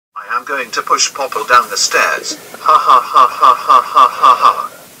I am going to push Popple down the stairs. Ha ha ha ha ha ha ha ha.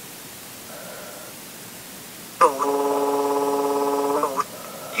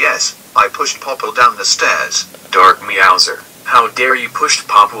 Yes, I pushed Popple down the stairs. Dark meowser. How dare you push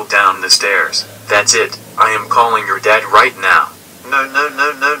Popple down the stairs? That's it. I am calling your dad right now. No no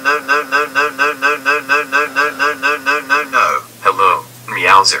no no no no no no no no no no no no no no no no no. Hello,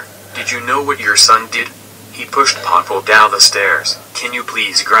 meowser. Did you know what your son did? He pushed Popple down the stairs. Can you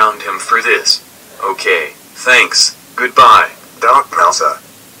please ground him for this? Okay, thanks. Goodbye. Dark Mouser.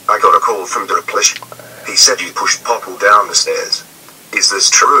 I got a call from the Reupload. He said you pushed Popple down the stairs. Is this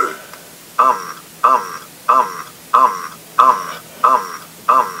true? Um, um, um, um, um, um, um,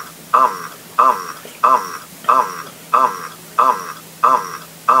 um, um, um, um, um, um,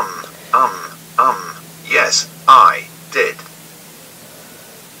 um, um, um, yes, I did.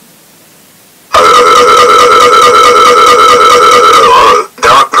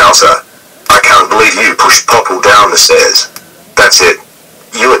 Dark Mouser. I can't believe you pushed Popple down the stairs. That's it.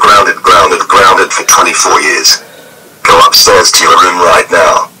 You are grounded for 24 years. Go upstairs to your room right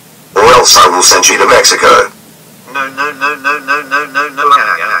now, or else I will send you to Mexico.